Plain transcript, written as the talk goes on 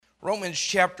Romans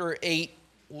chapter 8,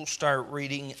 we'll start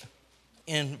reading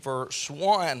in verse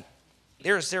 1.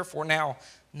 There is therefore now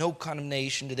no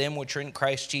condemnation to them which are in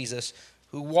Christ Jesus,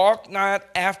 who walk not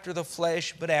after the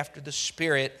flesh, but after the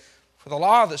Spirit. For the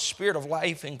law of the Spirit of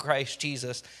life in Christ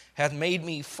Jesus hath made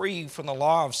me free from the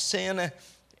law of sin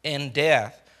and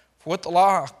death. For what the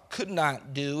law could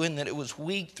not do, in that it was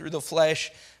weak through the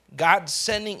flesh, God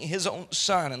sending his own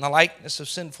Son in the likeness of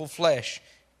sinful flesh,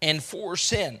 and for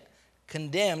sin,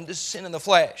 condemned sin in the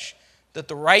flesh, that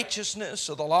the righteousness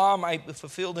of the law might be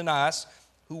fulfilled in us,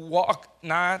 who walk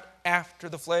not after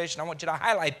the flesh. And I want you to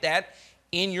highlight that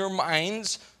in your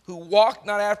minds, who walk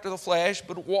not after the flesh,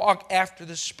 but walk after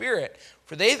the Spirit.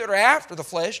 For they that are after the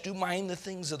flesh do mind the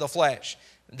things of the flesh.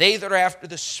 They that are after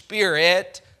the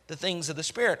Spirit, the things of the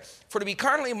Spirit. For to be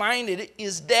carnally minded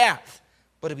is death,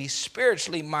 but to be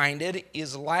spiritually minded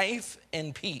is life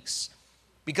and peace.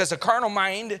 Because a carnal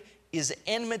mind is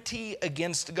enmity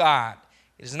against God.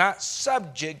 It is not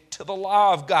subject to the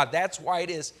law of God. That's why it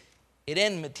is at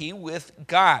enmity with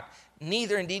God.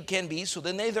 Neither indeed can be. So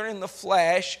then they that are in the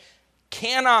flesh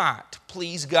cannot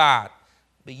please God.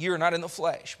 But ye are not in the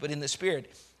flesh, but in the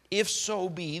Spirit. If so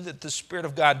be that the Spirit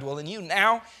of God dwell in you.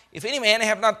 Now, if any man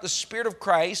have not the Spirit of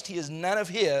Christ, he is none of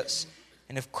his.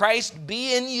 And if Christ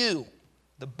be in you,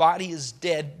 the body is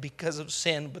dead because of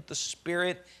sin, but the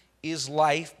Spirit is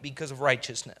life because of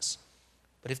righteousness.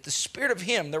 But if the Spirit of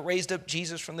him that raised up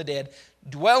Jesus from the dead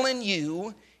dwell in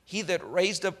you, he that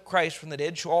raised up Christ from the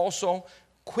dead shall also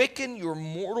quicken your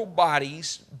mortal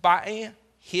bodies by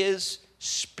his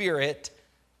Spirit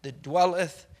that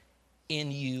dwelleth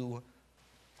in you.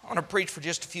 I want to preach for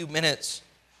just a few minutes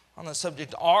on the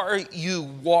subject, are you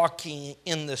walking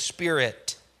in the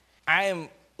Spirit? I am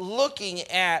looking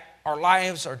at our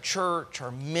lives, our church,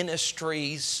 our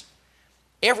ministries,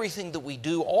 everything that we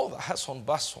do, all the hustle and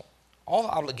bustle, all the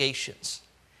obligations.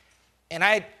 And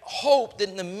I hope that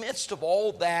in the midst of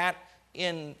all that,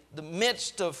 in the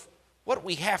midst of what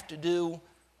we have to do,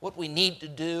 what we need to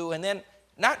do, and then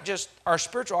not just our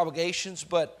spiritual obligations,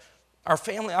 but our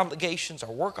family obligations,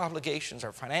 our work obligations,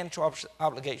 our financial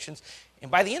obligations.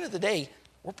 And by the end of the day,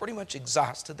 we're pretty much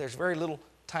exhausted. There's very little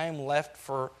time left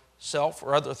for self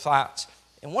or other thoughts.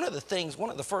 And one of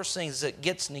the first things that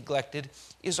gets neglected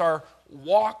is our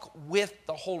walk with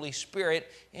the Holy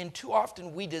Spirit. And too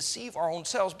often we deceive our own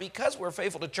selves because we're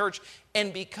faithful to church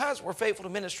and because we're faithful to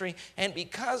ministry and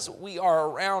because we are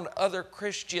around other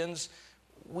Christians.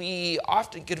 We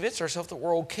often convince ourselves that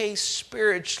we're okay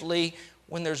spiritually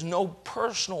when there's no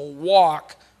personal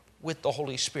walk with the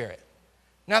Holy Spirit.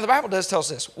 Now, the Bible does tell us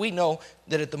this. We know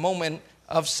that at the moment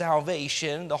of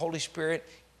salvation, the Holy Spirit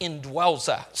indwells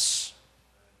us.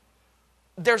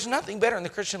 There's nothing better in the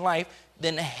Christian life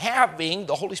than having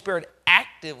the Holy Spirit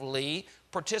actively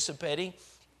participating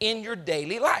in your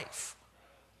daily life.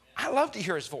 I love to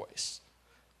hear his voice.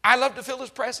 I love to feel his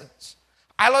presence.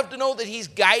 I love to know that he's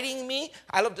guiding me.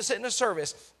 I love to sit in a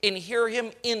service and hear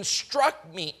him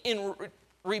instruct me,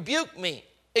 rebuke me,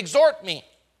 exhort me.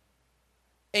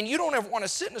 And you don't ever want to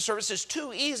sit in a service. It's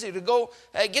too easy to go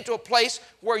get to a place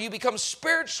where you become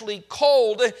spiritually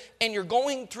cold and you're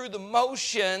going through the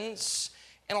motions.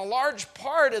 And a large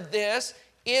part of this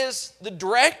is the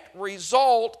direct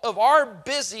result of our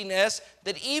busyness,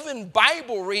 that even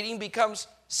Bible reading becomes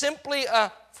simply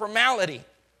a formality.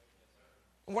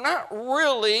 We're not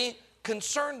really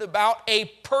concerned about a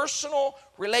personal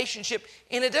relationship.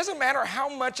 And it doesn't matter how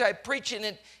much I preach in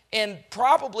it, and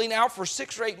probably now for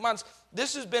 6 or 8 months,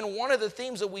 this has been one of the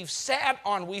themes that we've sat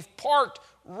on. We've parked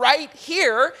right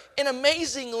here, and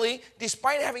amazingly,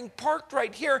 despite having parked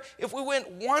right here, if we went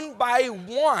one by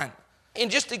one and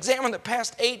just examined the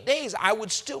past 8 days, I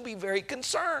would still be very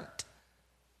concerned.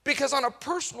 Because on a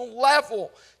personal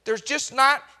level, there's just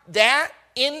not that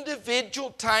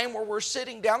individual time where we're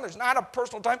sitting down. There's not a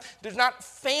personal time. There's not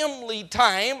family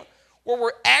time where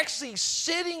we're actually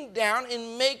sitting down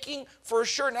and making for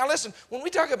sure. Now listen, when we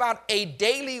talk about a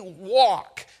daily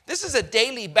walk, this is a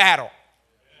daily battle.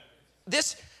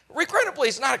 This, regrettably,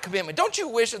 is not a commitment. Don't you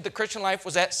wish that the Christian life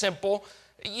was that simple?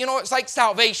 You know, it's like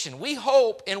salvation. We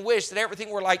hope and wish that everything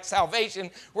were like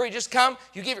salvation, where you just come,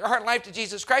 you give your heart and life to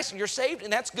Jesus Christ, and you're saved,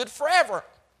 and that's good forever.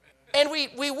 And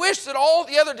we wish that all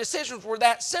the other decisions were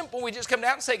that simple. We just come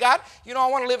down and say, God, you know, I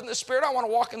want to live in the Spirit. I want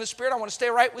to walk in the Spirit. I want to stay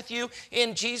right with you.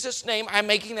 In Jesus' name, I'm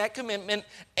making that commitment.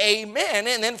 Amen.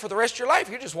 And then for the rest of your life,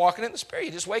 you're just walking in the Spirit.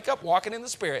 You just wake up walking in the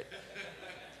Spirit.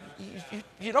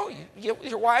 You know, you get with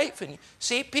your wife and you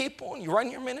see people and you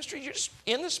run your ministry. You're just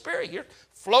in the Spirit. You're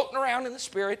floating around in the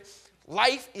Spirit.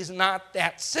 Life is not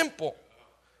that simple.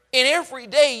 And every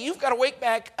day you've got to wake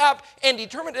back up and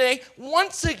determine today,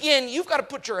 once again, you've got to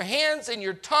put your hands and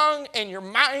your tongue and your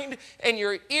mind and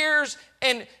your ears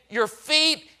and your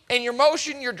feet and your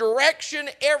motion, your direction,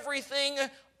 everything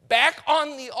back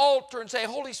on the altar and say,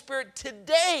 Holy Spirit,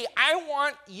 today I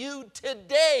want you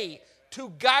today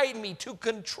to guide me, to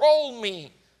control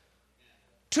me,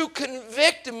 to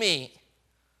convict me.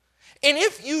 And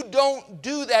if you don't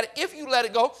do that, if you let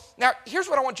it go, now here's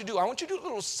what I want you to do. I want you to do a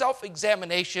little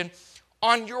self-examination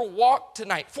on your walk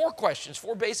tonight. 4 questions,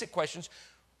 4 basic questions.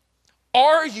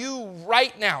 Are you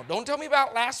right now, don't tell me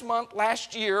about last month,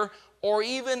 last year, or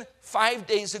even 5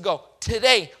 days ago.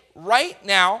 Today, right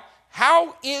now,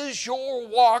 how is your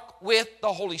walk with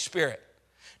the Holy Spirit?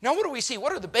 Now, what do we see?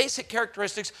 What are the basic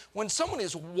characteristics when someone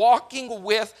is walking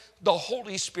with the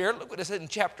Holy Spirit? Look what it said in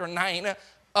chapter 9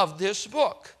 of this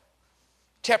book.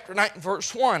 Chapter 9,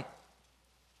 verse 1.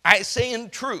 I say in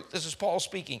truth, this is Paul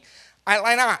speaking, I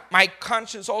lie not, my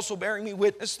conscience also bearing me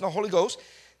witness in the Holy Ghost,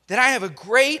 that I have a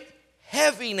great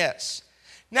heaviness.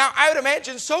 Now, I would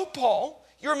imagine, so Paul,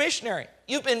 you're a missionary.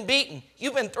 You've been beaten.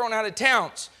 You've been thrown out of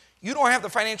towns. You don't have the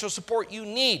financial support you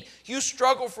need. You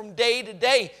struggle from day to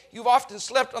day. You've often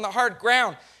slept on the hard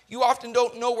ground. You often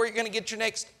don't know where you're going to get your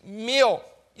next meal.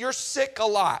 You're sick a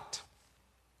lot.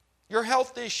 Your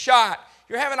health is shot.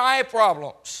 You're having eye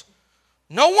problems.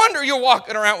 No wonder you're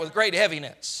walking around with great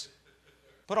heaviness.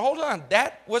 But hold on,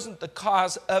 that wasn't the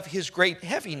cause of his great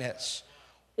heaviness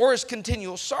or his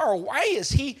continual sorrow. Why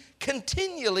is he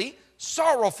continually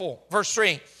sorrowful? Verse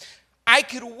 3, I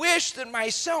could wish that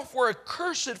myself were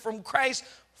accursed from Christ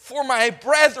for my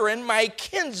brethren, my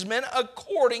kinsmen,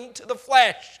 according to the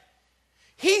flesh.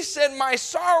 He said, my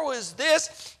sorrow is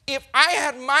this, if I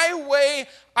had my way,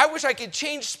 I wish I could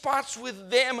change spots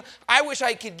with them. I wish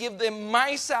I could give them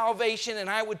my salvation and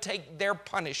I would take their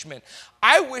punishment.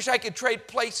 I wish I could trade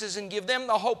places and give them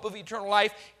the hope of eternal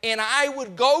life, and I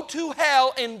would go to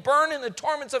hell and burn in the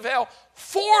torments of hell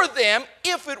for them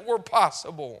if it were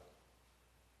possible.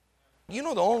 You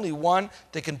know the only one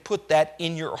that can put that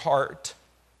in your heart?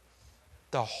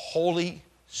 The Holy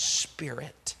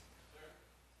Spirit.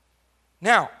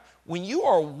 Now, when you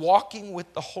are walking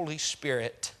with the Holy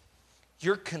Spirit,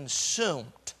 you're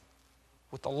consumed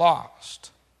with the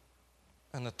lost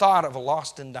and the thought of a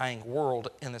lost and dying world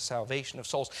and the salvation of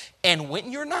souls. And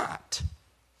when you're not,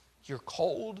 you're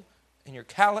cold and you're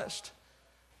calloused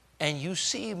and you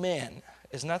see men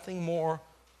as nothing more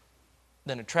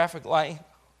than a traffic light,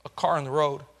 a car on the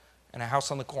road, and a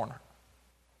house on the corner.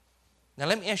 Now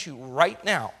let me ask you right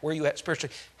now, where are you at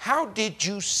spiritually? How did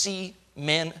you see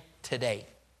men today?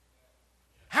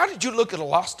 How did you look at a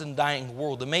lost and dying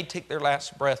world that may take their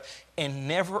last breath and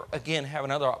never again have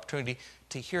another opportunity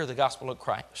to hear the gospel of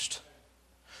Christ?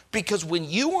 Because when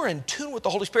you are in tune with the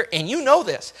Holy Spirit, and you know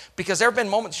this, because there have been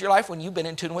moments in your life when you've been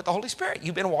in tune with the Holy Spirit.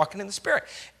 You've been walking in the Spirit.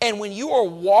 And when you are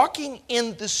walking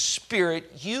in the Spirit,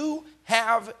 you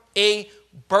have a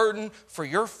burden for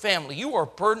your family. You are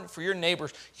burdened for your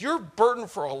neighbors. You're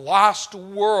burdened for a lost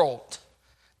world.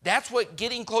 That's what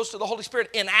getting close to the Holy Spirit,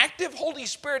 an active Holy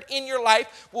Spirit in your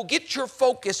life will get your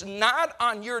focus not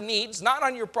on your needs, not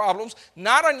on your problems,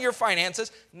 not on your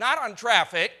finances, not on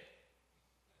traffic,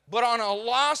 but on a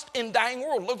lost and dying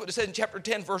world. Look what it said in chapter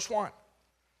 10, verse 1.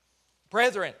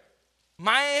 Brethren,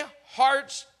 my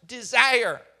heart's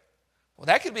desire. Well,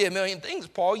 that could be a million things,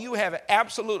 Paul. You have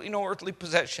absolutely no earthly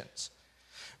possessions.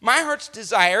 My heart's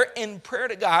desire in prayer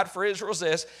to God for Israel is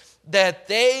this, that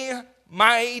they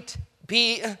might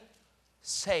be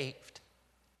saved.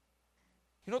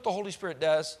 You know what the Holy Spirit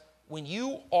does? When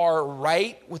you are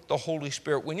right with the Holy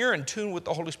Spirit, when you're in tune with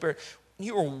the Holy Spirit, when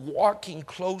you are walking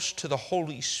close to the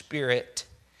Holy Spirit,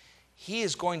 He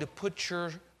is going to put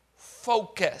your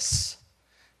focus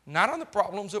not on the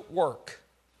problems at work,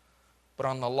 but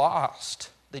on the lost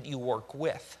that you work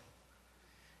with.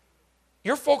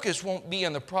 Your focus won't be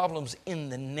on the problems in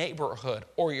the neighborhood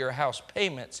or your house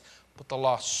payments, but the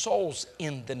lost souls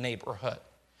in the neighborhood.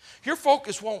 Your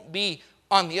focus won't be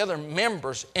on the other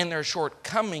members and their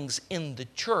shortcomings in the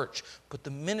church, but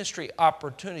the ministry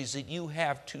opportunities that you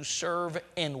have to serve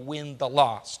and win the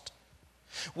lost.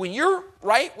 When you're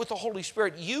right with the Holy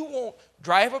Spirit, you won't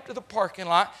drive up to the parking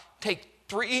lot, take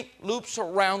 3 loops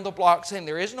around the block saying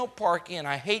there is no parking and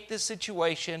I hate this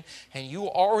situation, and you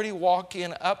already walk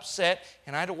in upset,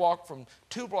 and I had to walk from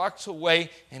 2 blocks away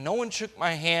and no one shook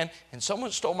my hand and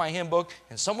someone stole my hymn book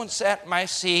and someone sat in my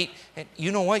seat, and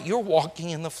you know what? You're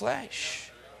walking in the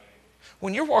flesh.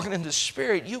 When you're walking in the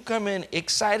Spirit, you come in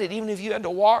excited even if you had to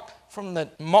walk from the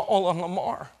mall on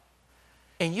Lamar.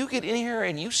 and you get in here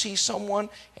and you see someone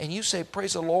and you say,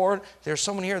 praise the Lord, there's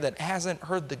someone here that hasn't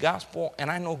heard the gospel,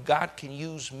 and I know God can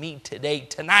use me today,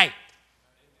 tonight,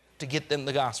 to get them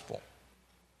the gospel.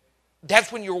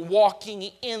 That's when you're walking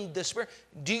in the Spirit.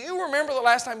 Do you remember the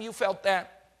last time you felt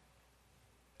that?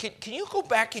 Can you go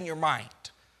back in your mind?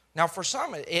 Now, for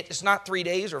some, it's not 3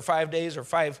 days or 5 days or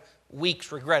 5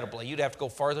 weeks, regrettably. You'd have to go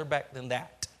farther back than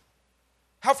that.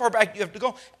 How far back do you have to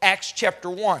go? Acts chapter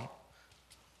 1.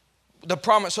 The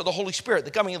promise of the Holy Spirit,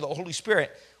 the coming of the Holy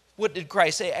Spirit. What did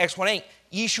Christ say? Acts 1:8.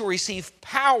 Ye shall receive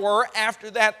power.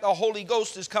 After that, the Holy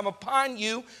Ghost has come upon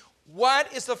you.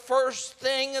 What is the first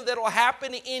thing that will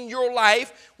happen in your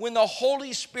life when the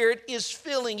Holy Spirit is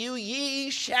filling you? Ye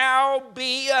shall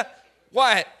be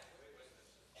what?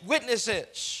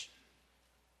 Witnesses.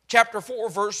 Chapter 4,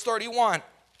 verse 31.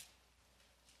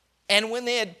 And when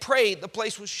they had prayed, the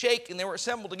place was shaken. They were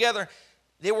assembled together.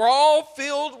 They were all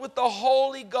filled with the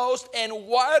Holy Ghost. And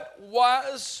what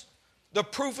was the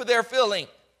proof of their filling?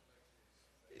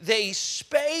 They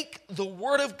spake the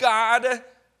word of God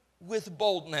with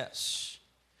boldness.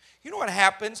 You know what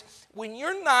happens? When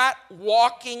you're not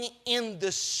walking in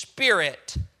the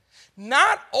Spirit,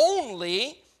 not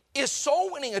only is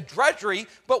soul winning a drudgery,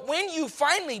 but when you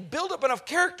finally build up enough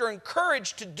character and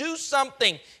courage to do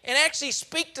something and actually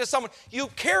speak to someone, you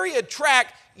carry a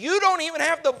tract, you don't even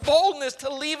have the boldness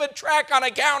to leave a tract on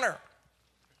a counter.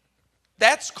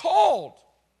 That's called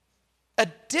a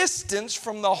distance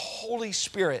from the Holy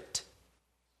Spirit.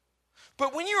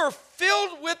 But when you are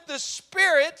filled with the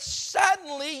Spirit,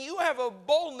 suddenly you have a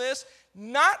boldness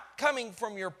not coming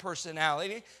from your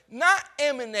personality, not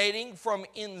emanating from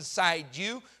inside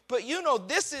you, but you know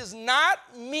this is not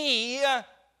me.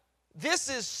 This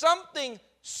is something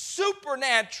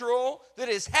supernatural that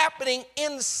is happening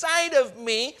inside of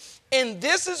me, and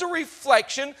this is a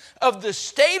reflection of the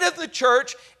state of the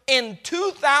church in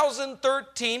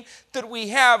 2013, that we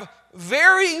have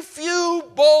very few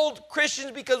bold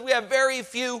Christians because we have very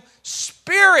few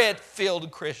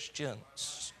Spirit-filled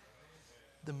Christians.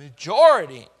 The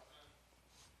majority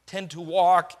tend to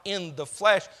walk in the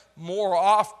flesh more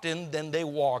often than they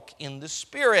walk in the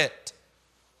Spirit.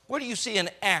 What do you see in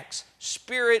Acts?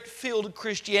 Spirit-filled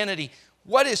Christianity.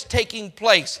 What is taking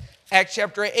place? Acts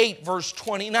chapter 8, verse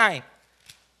 29.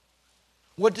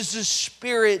 What does the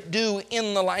Spirit do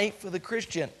in the life of the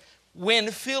Christian?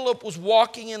 When Philip was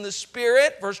walking in the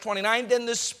Spirit, verse 29, then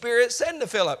the Spirit said to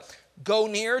Philip, go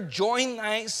near, join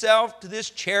thyself to this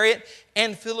chariot.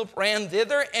 And Philip ran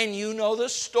thither, and you know the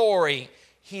story.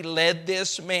 He led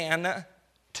this man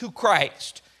to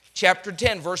Christ. Chapter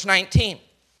 10, verse 19.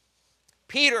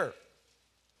 Peter,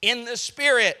 in the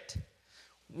Spirit,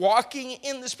 walking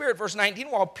in the Spirit. Verse 19,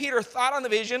 while Peter thought on the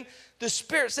vision, the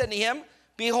Spirit said to him,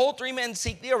 behold, 3 men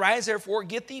seek thee. Arise, therefore,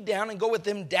 get thee down and go with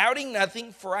them, doubting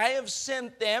nothing, for I have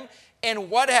sent them.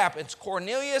 And what happens?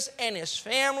 Cornelius and his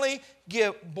family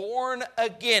get born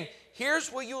again.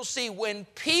 Here's what you'll see. When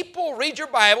people, read your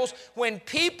Bibles, when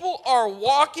people are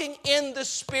walking in the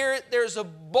Spirit, there's a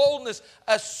boldness,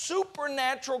 a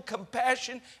supernatural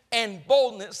compassion and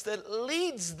boldness that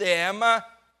leads them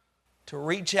to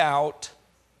reach out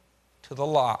to the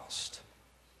lost.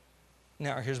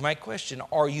 Now, here's my question.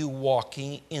 Are you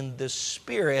walking in the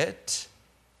Spirit?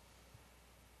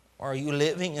 Or are you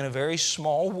living in a very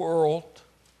small world,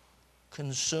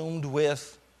 consumed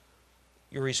with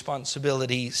your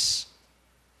responsibilities?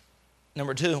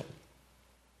 Number 2,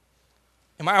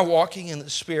 am I walking in the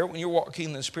Spirit? When you're walking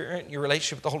in the Spirit and your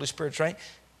relationship with the Holy Spirit's right,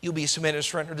 you'll be submitted and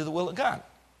surrendered to the will of God.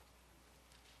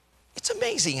 It's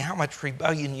amazing how much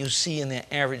rebellion you see in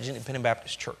the average independent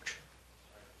Baptist church.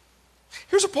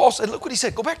 Here's what Paul said. Look what he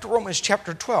said. Go back to Romans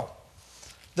chapter 12.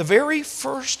 The very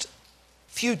first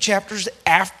few chapters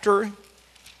after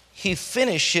he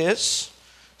finishes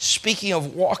speaking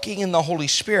of walking in the Holy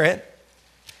Spirit,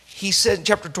 he said in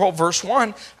chapter 12, verse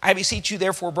 1, I beseech you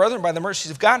therefore, brethren, by the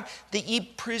mercies of God, that ye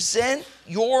present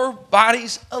your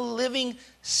bodies a living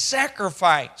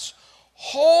sacrifice,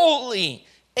 holy,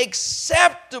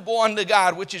 acceptable unto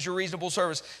God, which is your reasonable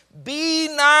service. Be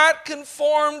not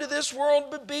conformed to this world,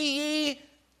 but be ye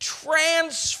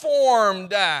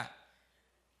transformed.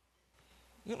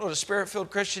 You know what a Spirit-filled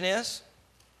Christian is?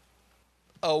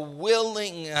 A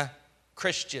willing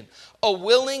Christian. A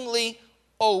willingly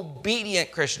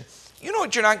obedient Christian. You know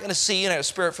what you're not going to see in a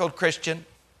Spirit-filled Christian?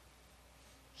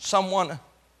 Someone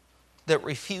that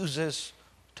refuses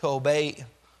to obey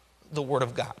the Word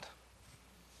of God.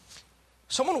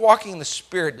 Someone walking in the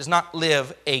Spirit does not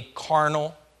live a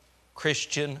carnal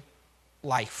Christian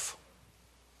life.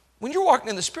 When you're walking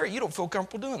in the Spirit, you don't feel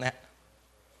comfortable doing that.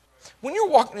 When you're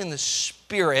walking in the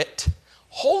Spirit,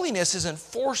 Holiness isn't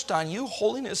forced on you.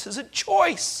 Holiness is a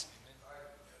choice.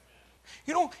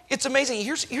 You know, it's amazing.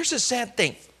 Here's a sad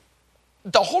thing.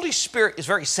 The Holy Spirit is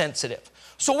very sensitive.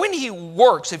 So when He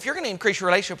works, if you're going to increase your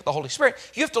relationship with the Holy Spirit,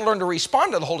 you have to learn to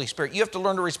respond to the Holy Spirit. You have to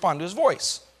learn to respond to His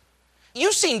voice.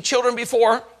 You've seen children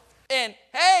before, and,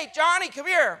 hey, Johnny, come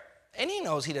here. And he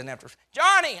knows he doesn't have to.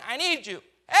 Johnny, I need you.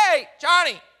 Hey,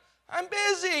 Johnny, I'm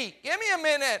busy. Give me a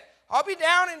minute. I'll be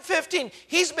down in 15.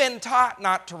 He's been taught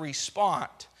not to respond.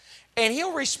 And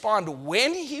he'll respond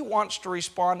when he wants to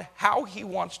respond, how he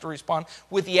wants to respond,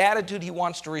 with the attitude he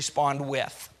wants to respond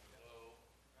with.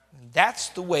 That's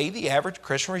the way the average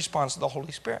Christian responds to the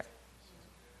Holy Spirit.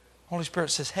 The Holy Spirit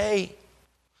says, hey,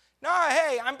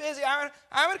 I'm busy. I'm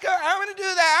going to do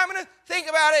that. I'm going to think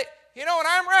about it. You know, when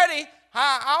I'm ready,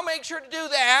 I'll make sure to do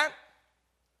that.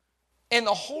 And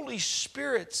the Holy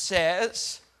Spirit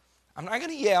says, I'm not going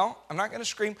to yell. I'm not going to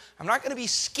scream. I'm not going to be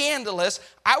scandalous.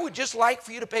 I would just like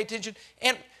for you to pay attention.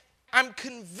 And I'm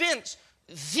convinced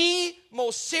the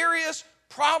most serious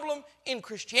problem in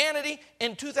Christianity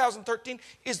in 2013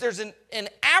 is there's an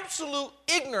absolute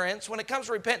ignorance when it comes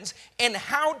to repentance and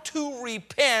how to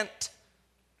repent.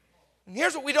 And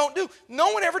here's what we don't do.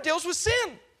 No one ever deals with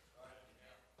sin.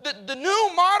 The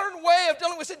new modern way of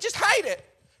dealing with sin, just hide it.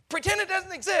 Pretend it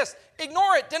doesn't exist.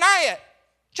 Ignore it. Deny it.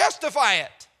 Justify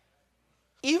it.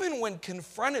 Even when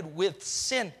confronted with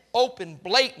sin, open,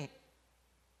 blatant,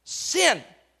 sin,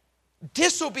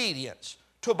 disobedience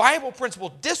to a Bible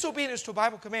principle, disobedience to a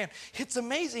Bible command, it's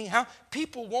amazing how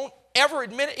people won't ever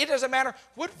admit it. It doesn't matter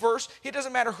what verse, it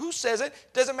doesn't matter who says it,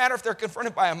 doesn't matter if they're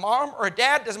confronted by a mom or a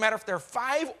dad, doesn't matter if they're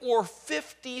 5 or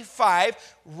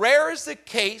 55. Rare is the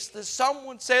case that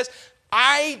someone says,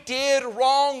 I did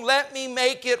wrong, let me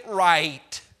make it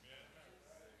right.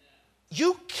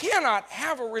 You cannot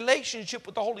have a relationship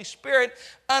with the Holy Spirit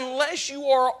unless you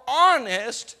are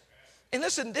honest. And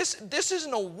listen, this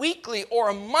isn't a weekly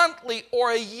or a monthly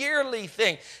or a yearly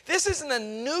thing. This isn't a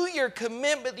New Year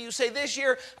commitment that you say, this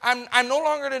year, I'm no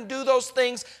longer going to do those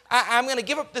things. I'm going to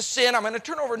give up the sin. I'm going to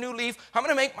turn over a new leaf. I'm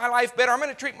going to make my life better. I'm going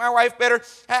to treat my wife better.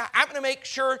 I'm going to make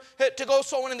sure to go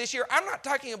sowing in this year. I'm not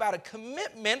talking about a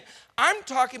commitment. I'm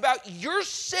talking about you're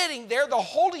sitting there. The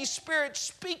Holy Spirit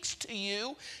speaks to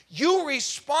you. You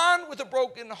respond with a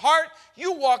broken heart.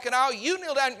 You walk it out. You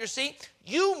kneel down in your seat.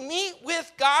 You meet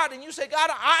with God and you say, God,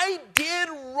 I did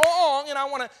wrong and I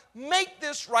want to make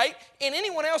this right. And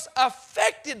anyone else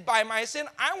affected by my sin,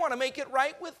 I want to make it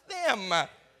right with them.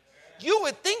 You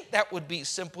would think that would be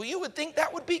simple. You would think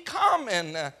that would be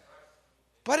common.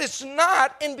 But it's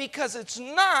not. And because it's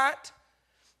not,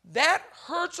 that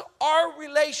hurts our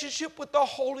relationship with the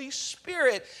Holy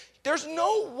Spirit. There's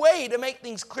no way to make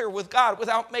things clear with God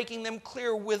without making them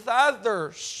clear with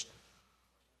others.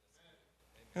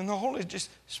 And the Holy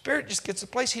Spirit just gets to a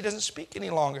place He doesn't speak any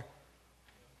longer.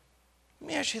 Let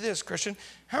me ask you this, Christian.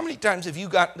 How many times have you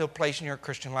gotten to a place in your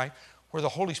Christian life where the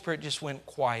Holy Spirit just went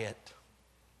quiet?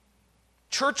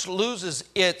 Church loses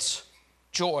its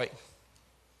joy.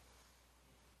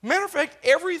 Matter of fact,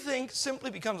 everything simply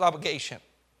becomes obligation.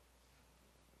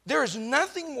 There is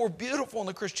nothing more beautiful in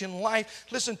the Christian life.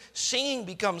 Listen, singing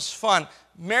becomes fun.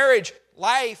 Marriage,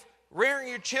 life, rearing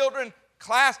your children,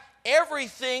 class,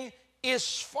 everything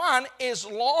is fun as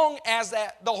long as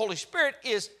the Holy Spirit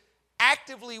is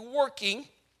actively working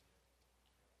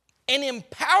and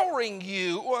empowering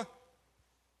you.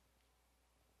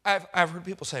 I've heard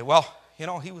people say, well, you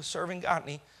know, he was serving God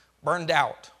and he burned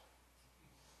out.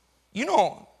 You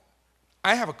know,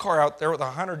 I have a car out there with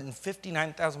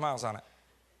 159,000 miles on it.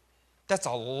 That's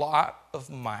a lot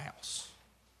of miles.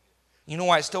 You know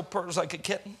why it still purrs like a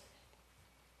kitten?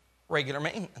 Regular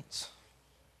maintenance.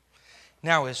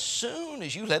 Now, as soon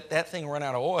as you let that thing run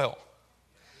out of oil,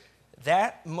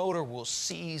 that motor will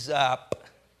seize up.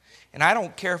 And I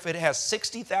don't care if it has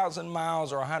 60,000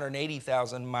 miles or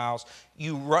 180,000 miles.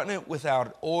 You run it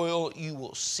without oil, you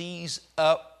will seize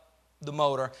up the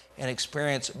motor and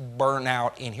experience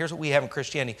burnout. And here's what we have in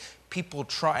Christianity. People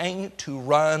trying to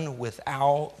run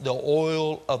without the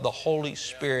oil of the Holy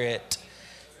Spirit.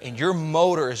 And your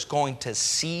motor is going to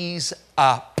seize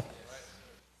up.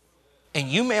 And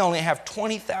you may only have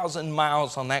 20,000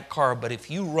 miles on that car, but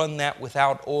if you run that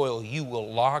without oil, you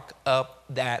will lock up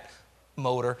that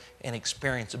motor and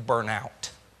experience a burnout.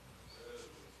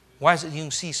 Why is it you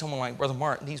can see someone like Brother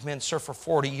Martin, these men serve for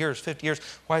 40 years, 50 years.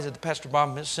 Why is it that Pastor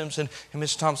Bob, Miss Simpson, and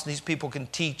Miss Thompson, these people can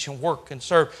teach and work and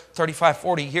serve 35,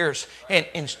 40 years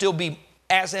and still be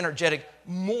as energetic,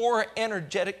 more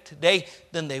energetic today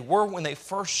than they were when they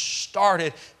first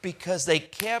started because they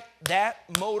kept that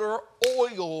motor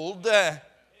oiled.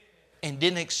 and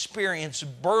didn't experience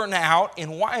burnout.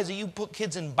 And why is it you put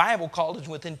kids in Bible college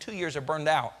within 2 years are burned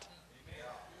out?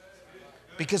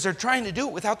 Because they're trying to do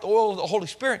it without the oil of the Holy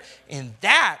Spirit, and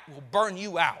that will burn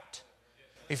you out.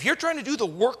 If you're trying to do the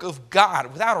work of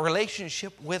God without a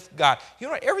relationship with God, you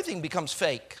know what? Everything becomes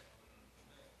fake.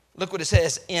 Look what it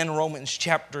says in Romans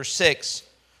chapter 6,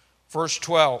 verse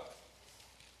 12.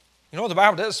 You know, the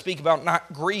Bible does speak about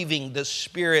not grieving the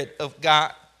Spirit of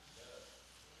God.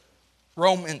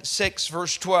 Romans 6,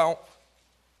 verse 12.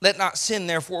 Let not sin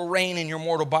therefore reign in your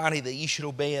mortal body, that ye should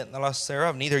obey it in the lusts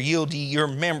thereof. Neither yield ye your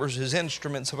members as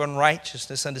instruments of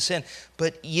unrighteousness unto sin,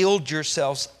 but yield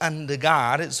yourselves unto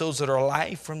God as those that are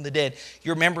alive from the dead.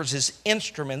 Your members as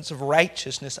instruments of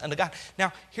righteousness unto God.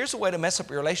 Now, here's a way to mess up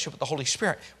your relationship with the Holy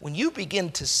Spirit. When you begin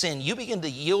to sin, you begin to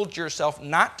yield yourself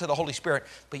not to the Holy Spirit,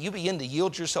 but you begin to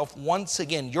yield yourself once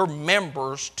again, your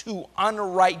members, to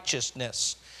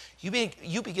unrighteousness. You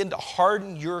begin to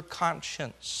harden your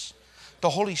conscience. The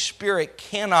Holy Spirit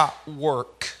cannot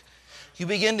work. You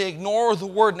begin to ignore the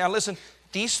Word. Now listen,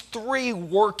 these three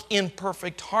work in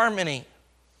perfect harmony.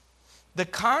 The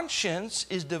conscience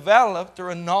is developed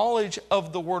through a knowledge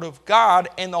of the Word of God,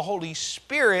 and the Holy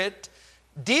Spirit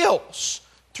deals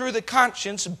through the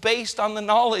conscience based on the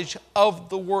knowledge of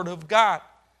the Word of God.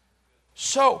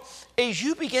 So, as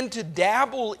you begin to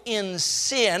dabble in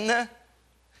sin,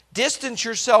 distance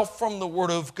yourself from the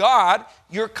Word of God,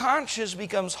 your conscience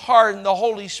becomes hardened, the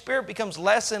Holy Spirit becomes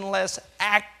less and less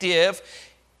active,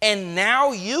 and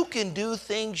now you can do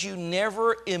things you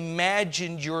never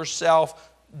imagined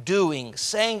yourself doing,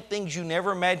 saying things you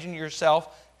never imagined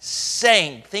yourself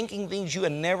saying, thinking things you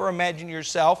had never imagined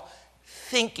yourself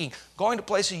thinking, going to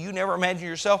places you never imagined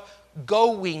yourself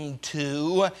going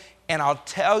to. And I'll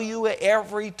tell you,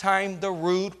 every time the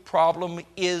root problem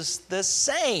is the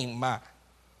same.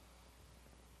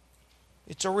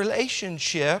 It's a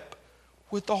relationship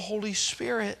with the Holy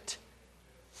Spirit.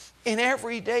 And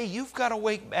every day you've got to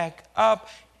wake back up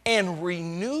and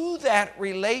renew that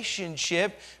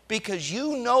relationship, because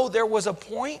you know there was a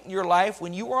point in your life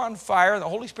when you were on fire and the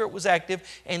Holy Spirit was active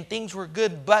and things were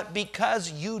good, but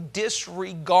because you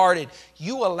disregarded,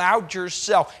 you allowed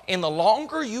yourself, and the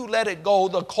longer you let it go,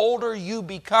 the colder you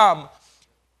become.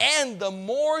 And the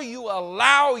more you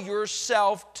allow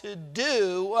yourself to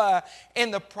do,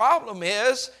 and the problem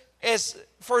is, as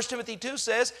 1 Timothy 2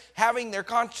 says, having their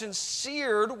conscience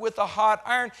seared with a hot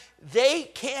iron, they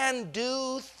can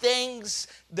do things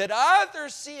that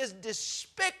others see as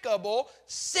despicable,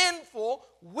 sinful,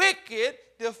 wicked,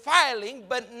 defiling,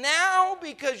 but now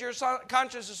because your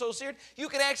conscience is so seared, you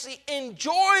can actually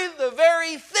enjoy the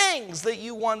very things that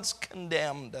you once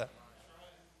condemned.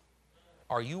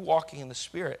 Are you walking in the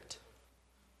Spirit?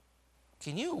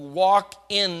 Can you walk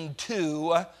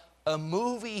into a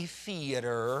movie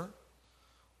theater,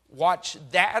 watch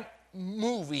that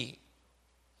movie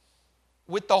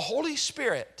with the Holy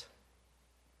Spirit?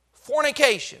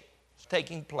 Fornication is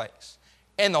taking place,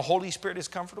 and the Holy Spirit is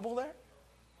comfortable there?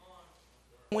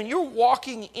 When you're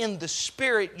walking in the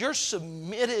Spirit, you're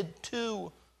submitted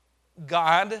to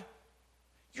God.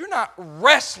 You're not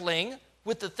wrestling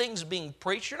with the things being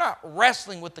preached. You're not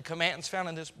wrestling with the commands found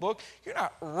in this book. You're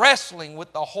not wrestling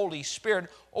with the Holy Spirit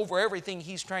over everything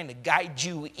He's trying to guide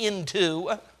you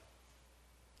into.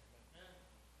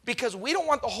 Because we don't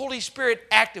want the Holy Spirit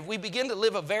active. We begin to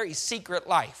live a very secret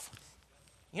life.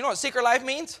 You know what secret life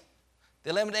means? The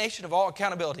elimination of all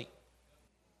accountability.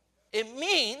 It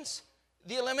means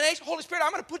the elimination. Holy Spirit,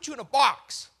 I'm going to put you in a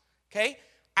box. Okay?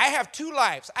 I have two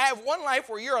lives. I have one life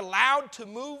where you're allowed to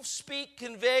move, speak,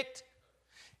 convict.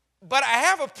 But I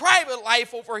have a private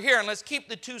life over here, and let's keep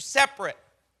the two separate.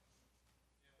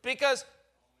 Because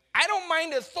I don't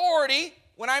mind authority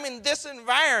when I'm in this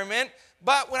environment,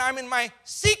 but when I'm in my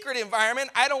secret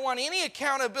environment, I don't want any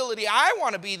accountability. I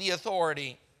want to be the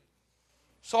authority.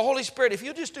 So Holy Spirit, if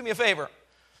you just do me a favor,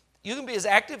 you can be as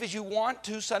active as you want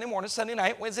to Sunday morning, Sunday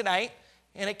night, Wednesday night,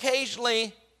 and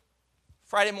occasionally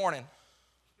Friday morning.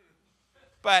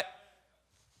 But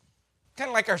kind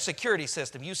of like our security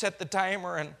system. You set the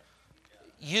timer and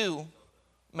you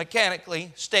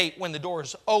mechanically state when the door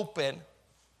is open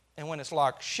and when it's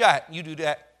locked shut. You do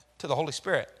that to the Holy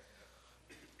Spirit.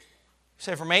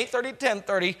 Say from 8:30 to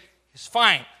 10:30 is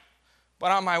fine.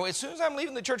 But on my way, as soon as I'm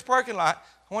leaving the church parking lot,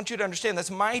 I want you to understand that's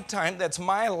my time, that's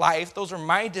my life, those are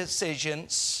my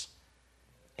decisions.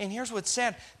 And here's what's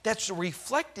sad. That's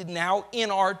reflected now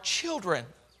in our children.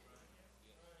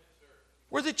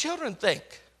 Where the children think.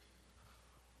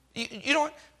 You know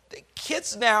what? The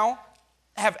kids now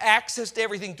have access to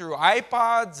everything through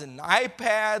iPods and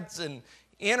iPads and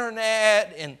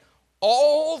internet and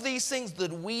all these things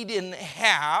that we didn't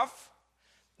have.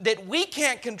 that we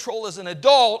can't control as an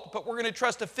adult, but we're going to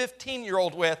trust a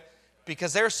 15-year-old with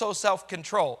because they're so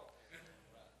self-controlled.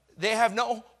 They have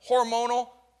no hormonal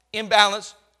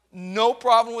imbalance, no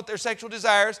problem with their sexual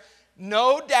desires,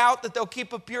 no doubt that they'll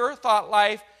keep a pure thought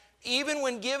life. Even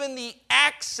when given the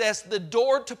access, the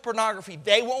door to pornography,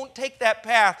 they won't take that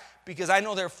path because I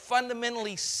know they're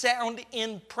fundamentally sound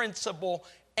in principle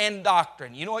and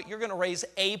doctrine. You know what? You're going to raise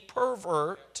a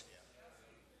pervert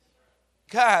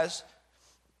because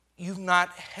you've not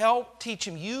helped teach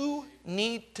him. You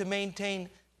need to maintain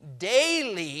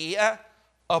daily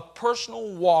a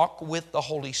personal walk with the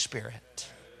Holy Spirit.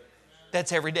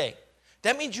 That's every day.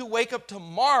 That means you wake up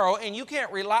tomorrow and you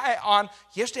can't rely on,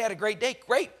 yesterday I had a great day,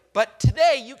 great, but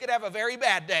today you could have a very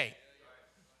bad day.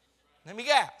 Let me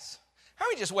guess. How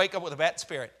many just wake up with a bad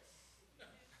spirit?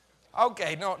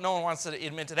 Okay, no one wants to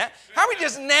admit to that. How many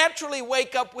just naturally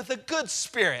wake up with a good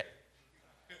spirit?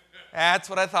 That's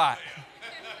what I thought.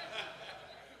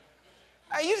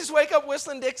 You just wake up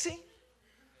whistling Dixie?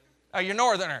 Oh, you're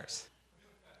Northerners.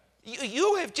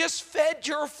 You have just fed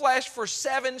your flesh for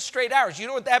 7 straight hours. You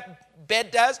know what that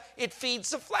bed does? It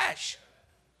feeds the flesh.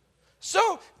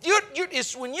 So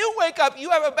when you wake up,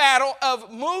 you have a battle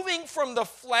of moving from the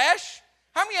flesh.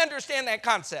 How many understand that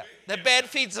concept? The bed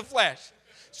feeds the flesh.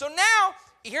 So now,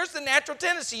 here's the natural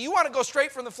tendency. You want to go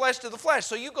straight from the flesh to the flesh.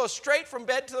 So you go straight from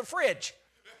bed to the fridge.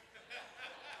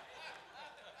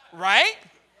 Right?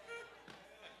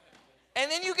 And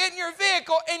then you get in your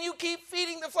vehicle and you keep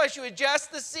feeding the flesh. You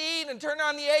adjust the seat and turn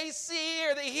on the AC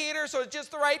or the heater so it's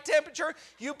just the right temperature.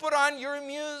 You put on your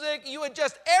music. You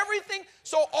adjust everything.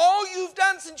 So all you've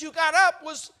done since you got up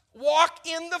was walk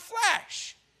in the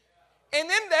flesh. And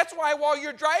then that's why while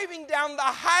you're driving down the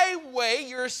highway,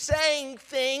 you're saying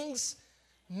things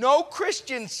no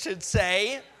Christian should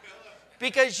say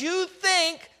because you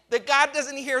think that God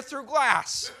doesn't hear through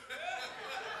glass.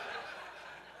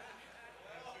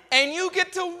 And you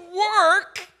get to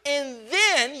work, and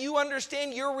then you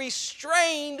understand you're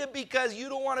restrained because you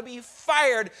don't want to be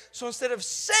fired. So instead of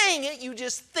saying it, you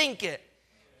just think it.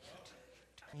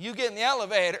 You get in the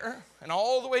elevator, and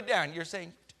all the way down, you're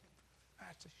saying, I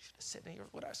should have said here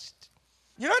what I said.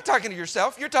 You're not talking to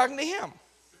yourself, you're talking to him.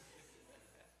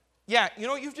 Yeah, you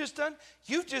know what you've just done?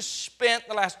 You've just spent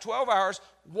the last 12 hours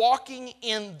walking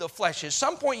in the flesh. At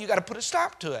some point, you got to put a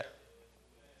stop to it.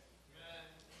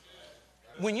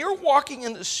 When you're walking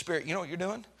in the Spirit, you know what you're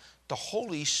doing? The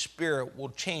Holy Spirit will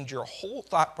change your whole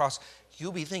thought process.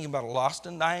 You'll be thinking about a lost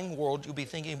and dying world. You'll be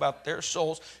thinking about their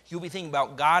souls. You'll be thinking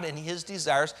about God and His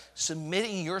desires,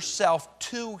 submitting yourself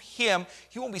to Him.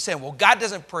 You won't be saying, well, God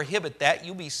doesn't prohibit that.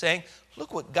 You'll be saying,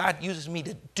 look what God uses me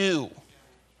to do.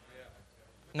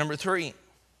 Number 3,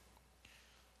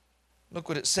 look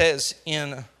what it says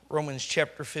in Romans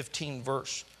chapter 15,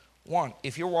 verse 1.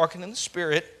 If you're walking in the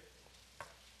Spirit,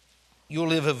 you'll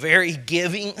live a very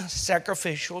giving,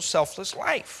 sacrificial, selfless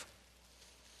life.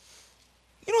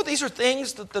 You know, these are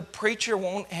things that the preacher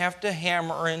won't have to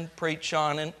hammer and preach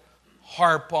on and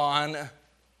harp on.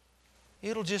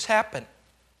 It'll just happen.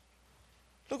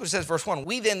 Look what it says, verse 1.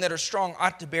 We then that are strong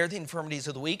ought to bear the infirmities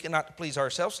of the weak and not to please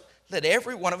ourselves. Let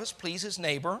every one of us please his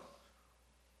neighbor.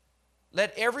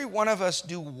 Let every one of us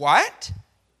do what?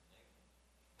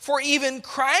 For even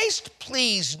Christ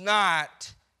pleased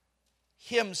not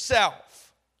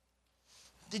himself.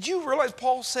 Did you realize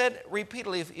Paul said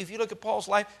repeatedly, if you look at Paul's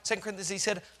life, 2 Corinthians, he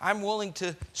said, I'm willing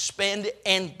to spend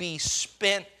and be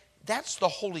spent. That's the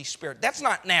Holy Spirit. That's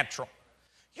not natural.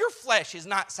 Your flesh is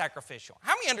not sacrificial.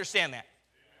 How many understand that?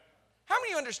 How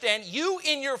many understand you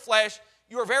in your flesh,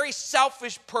 you're a very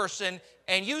selfish person,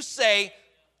 and you say,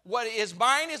 what is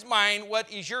mine,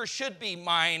 what is yours should be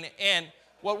mine, and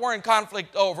what we're in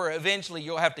conflict over, eventually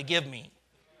you'll have to give me.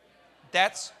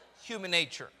 That's human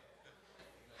nature.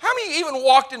 How many even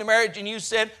walked into marriage and you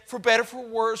said, for better, for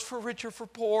worse, for richer, for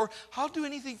poor, I'll do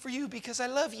anything for you because I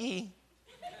love ye.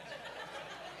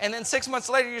 And then 6 months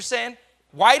later you're saying,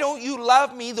 why don't you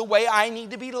love me the way I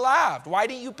need to be loved? Why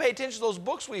didn't you pay attention to those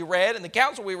books we read and the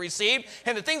counsel we received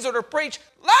and the things that are preached?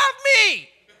 Love me!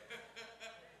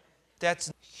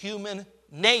 That's human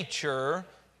nature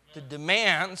that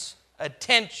demands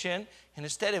attention, and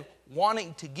instead of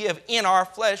wanting to give in our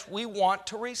flesh, we want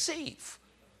to receive.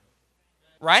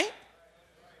 Right?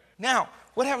 Now,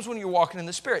 what happens when you're walking in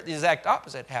the Spirit? The exact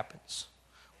opposite happens.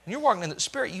 When you're walking in the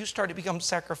Spirit, you start to become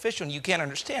sacrificial and you can't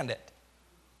understand it.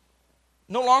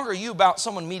 No longer are you about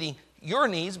someone meeting your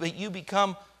needs, but you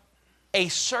become a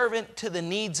servant to the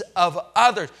needs of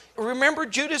others. Remember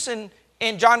Judas in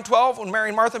John 12 when Mary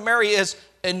and Martha, Mary is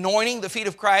anointing the feet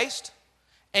of Christ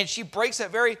and she breaks that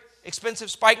very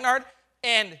expensive spikenard,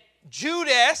 and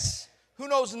Judas, who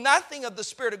knows nothing of the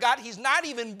Spirit of God. He's not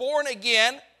even born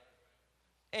again.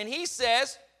 And he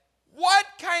says, what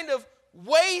kind of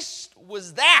waste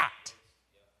was that?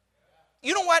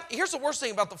 You know what? Here's the worst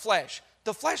thing about the flesh.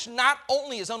 The flesh not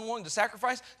only is unwilling to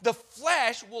sacrifice, the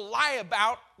flesh will lie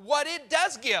about what it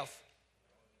does give.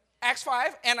 Acts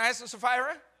 5, Ananias and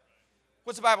Sapphira.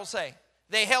 What's the Bible say?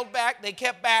 They held back, they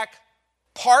kept back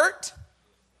part.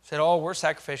 Said, oh, we're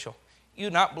sacrificial. You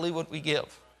do not believe what we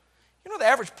give. You know, the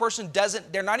average person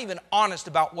doesn't, they're not even honest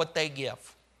about what they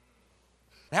give.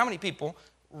 How many people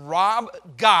rob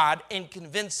God and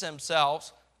convince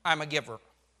themselves, I'm a giver?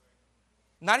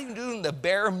 Not even doing the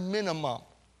bare minimum.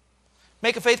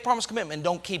 Make a faith promise commitment and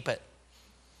don't keep it.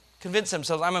 Convince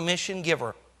themselves, I'm a mission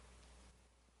giver.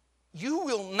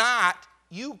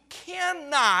 You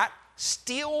cannot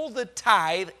steal the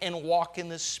tithe and walk in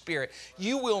the Spirit.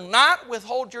 You will not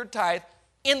withhold your tithe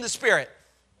in the Spirit.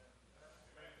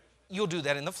 You'll do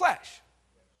that in the flesh.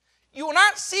 You will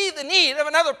not see the need of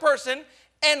another person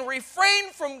and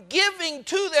refrain from giving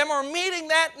to them or meeting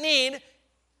that need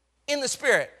in the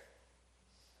Spirit.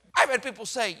 I've had people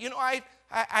say, you know, I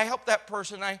helped that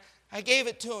person. I gave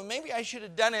it to him. Maybe I should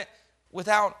have done it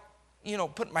without,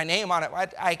 putting my name on it.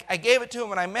 I gave it to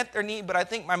them and I met their need, but I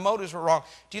think my motives were wrong.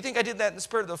 Do you think I did that in the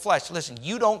spirit of the flesh? Listen,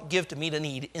 you don't give to meet a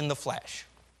need in the flesh.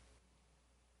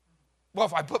 Well,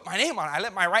 if I put my name on it, I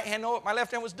let my right hand know what my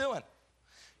left hand was doing.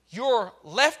 Your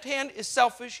left hand is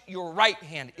selfish. Your right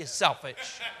hand is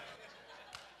selfish.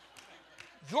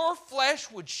 Your flesh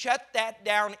would shut that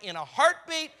down in a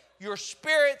heartbeat. Your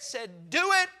spirit said, do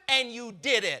it, and you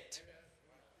did it.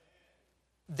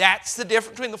 That's the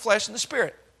difference between the flesh and the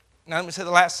spirit. Now let me say the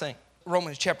last thing.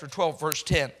 Romans chapter 12, verse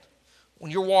 10.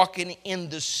 When you're walking in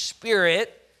the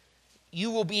Spirit, you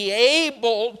will be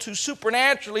able to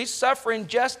supernaturally suffer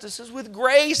injustices with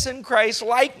grace and Christ's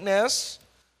likeness.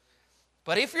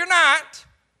 But if you're not,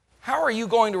 how are you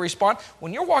going to respond?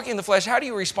 When you're walking in the flesh, how do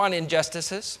you respond to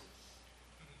injustices?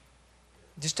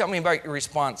 Just tell me about your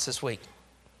response this week.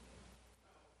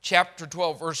 Chapter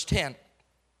 12, verse 10.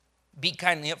 Be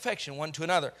kindly affectionate one to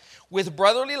another, with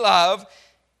brotherly love,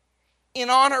 in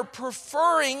honor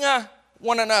preferring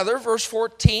one another. Verse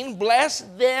 14, bless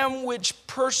them which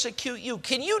persecute you.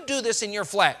 Can you do this in your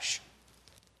flesh?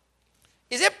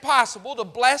 Is it possible to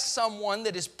bless someone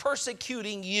that is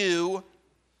persecuting you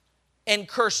and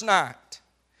curse not?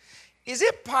 Is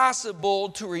it possible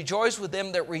to rejoice with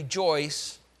them that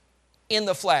rejoice in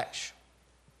the flesh?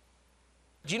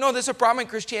 Do you know this is a problem in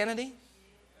Christianity?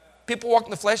 People walk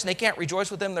in the flesh and they can't rejoice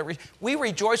with them that we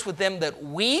rejoice with them that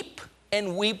weep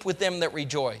and weep with them that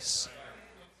rejoice.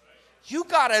 You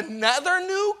got another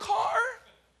new car?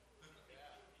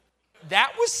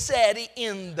 That was said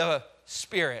in the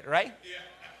Spirit, right?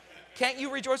 Can't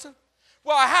you rejoice with them?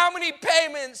 Well, how many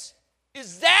payments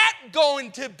is that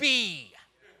going to be?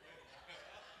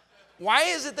 Why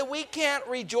is it that we can't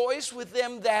rejoice with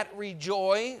them that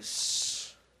rejoice?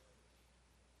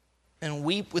 And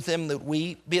weep with them that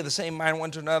weep. Be of the same mind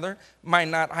one to another. Mind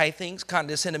not high things.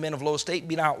 Condescend to men of low estate.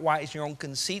 Be not wise in your own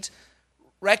conceits.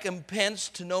 Recompense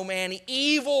to no man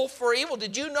evil for evil.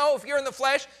 Did you know if you're in the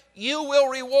flesh, you will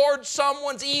reward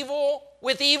someone's evil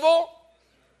with evil?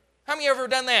 How many of you have ever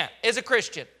done that as a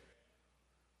Christian?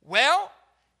 Well,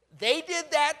 they did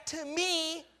that to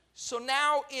me, so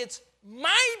now it's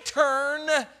my turn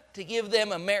to give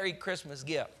them a Merry Christmas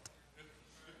gift.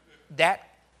 That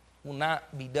will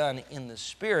not be done in the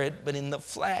Spirit, but in the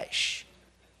flesh.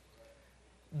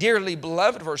 Dearly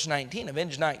beloved, verse 19,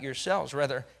 avenge not yourselves,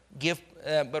 rather give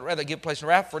place to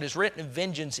wrath, for it is written,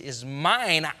 vengeance is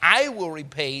mine, I will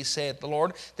repay, saith the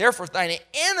Lord. Therefore, if thine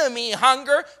enemy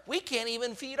hunger, we can't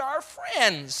even feed our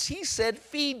friends. He said,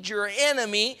 feed your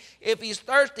enemy. If he's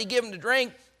thirsty, give him to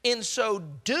drink. In so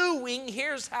doing,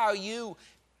 here's how you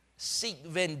seek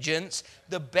vengeance.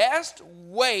 The best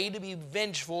way to be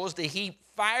vengeful is to heap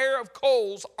fire of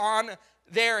coals on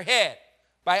their head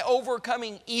by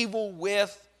overcoming evil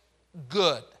with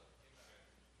good.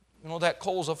 You know what that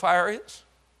coals of fire is?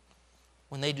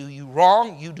 When they do you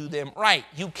wrong, you do them right.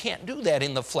 You can't do that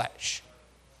in the flesh.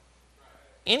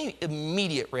 Any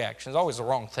immediate reaction is always the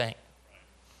wrong thing.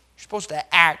 You're supposed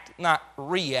to act, not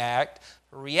react.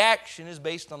 Reaction is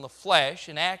based on the flesh,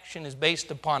 and action is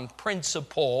based upon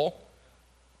principle.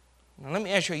 Now let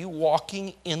me ask you, are you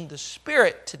walking in the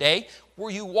Spirit today? Were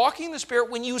you walking in the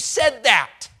Spirit when you said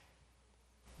that?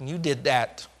 When you did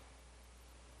that?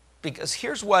 Because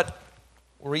here's what,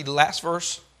 we'll read the last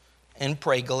verse and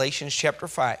pray. Galatians chapter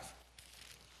 5.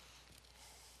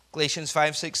 Galatians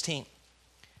 5:16.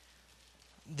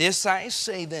 This I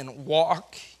say then,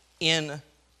 walk in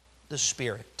the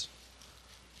Spirit.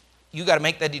 You got to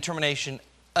make that determination.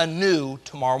 anew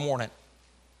tomorrow morning.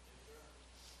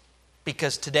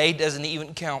 Because today doesn't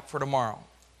even count for tomorrow.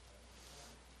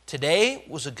 Today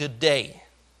was a good day,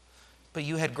 but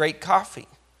you had great coffee,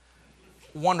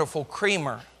 wonderful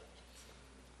creamer.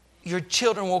 Your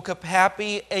children woke up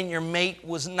happy and your mate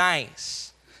was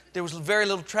nice. There was very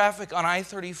little traffic on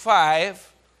I-35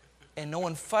 and no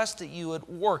one fussed at you at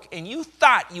work. And you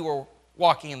thought you were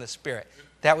walking in the Spirit.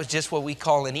 That was just what we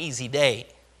call an easy day.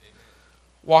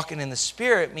 Walking in the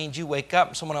Spirit means you wake up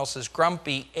and someone else is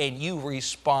grumpy and you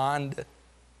respond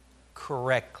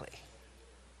correctly.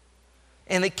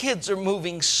 And the kids are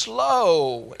moving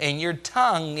slow and your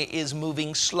tongue is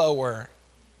moving slower.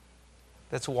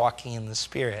 That's walking in the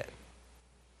Spirit.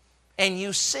 And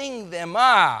you sing them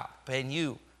up and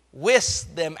you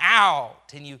whisk them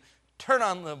out and you turn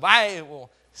on the Bible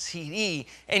CD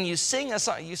and you sing a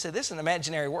song. You say, this is an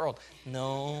imaginary world.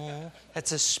 No,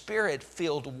 that's a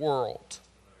Spirit-filled world.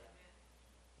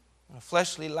 When a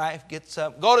fleshly life gets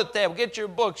up, go to the table, get your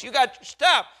books. You got your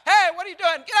stuff. Hey, what are you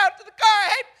doing? Get out to the car.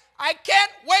 Hey, I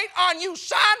can't wait on you,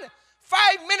 son. 5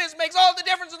 minutes makes all the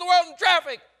difference in the world in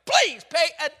traffic. Please pay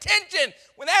attention.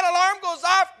 When that alarm goes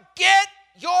off, get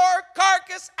your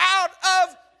carcass out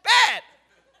of bed.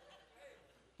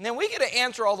 And then we get to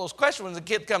answer all those questions when the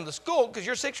kid comes to school, because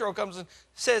your 6-year-old comes and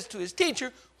says to his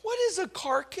teacher, what is a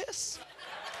carcass?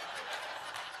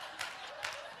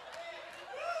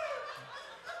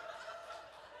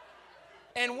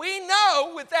 And we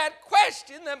know with that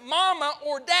question that mama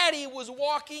or daddy was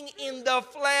walking in the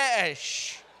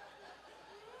flesh.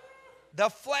 The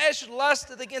flesh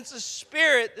lusteth against the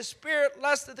spirit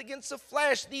lusteth against the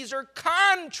flesh. These are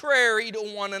contrary to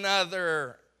one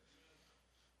another.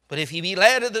 But if you be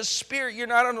led of the Spirit, you're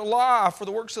not under law, for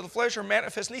the works of the flesh are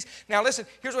manifest in these. Now listen,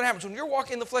 here's what happens. When you're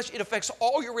walking in the flesh, it affects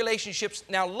all your relationships.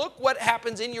 Now look what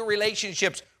happens in your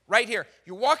relationships right here.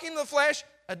 You're walking in the flesh,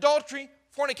 adultery,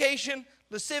 fornication,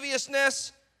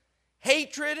 lasciviousness,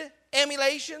 hatred,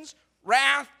 emulations,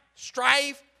 wrath,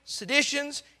 strife,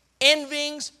 seditions,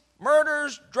 envyings,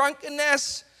 murders,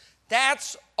 drunkenness.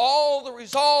 That's all the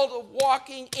result of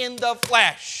walking in the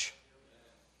flesh.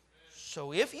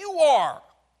 So if you are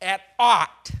at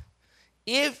ought,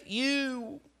 if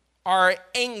you are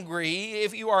angry,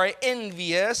 if you are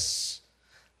envious,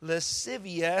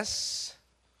 lascivious,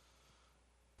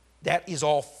 that is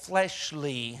all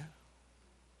fleshly.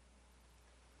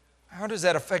 How does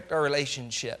that affect our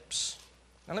relationships?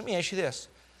 Now let me ask you this.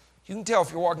 You can tell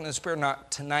if you're walking in the Spirit or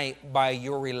not tonight by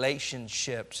your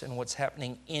relationships and what's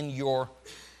happening in your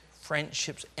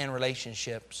friendships and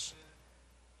relationships.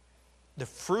 The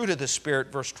fruit of the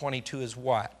Spirit, verse 22, is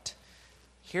what?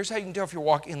 Here's how you can tell if you're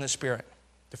walking in the Spirit.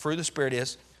 The fruit of the Spirit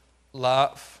is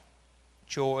love,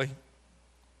 joy,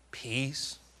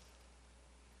 peace.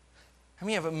 How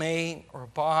many have a mate or a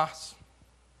boss?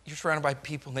 You're surrounded by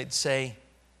people and they'd say,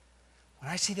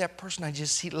 when I see that person, I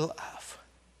just see love,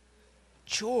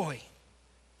 joy,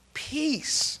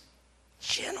 peace,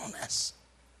 gentleness,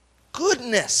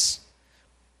 goodness.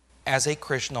 As a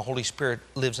Christian, the Holy Spirit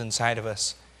lives inside of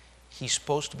us. He's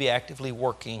supposed to be actively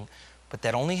working, but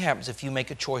that only happens if you make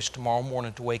a choice tomorrow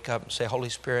morning to wake up and say, Holy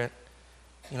Spirit,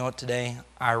 you know what, today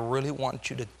I really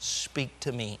want you to speak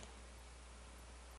to me.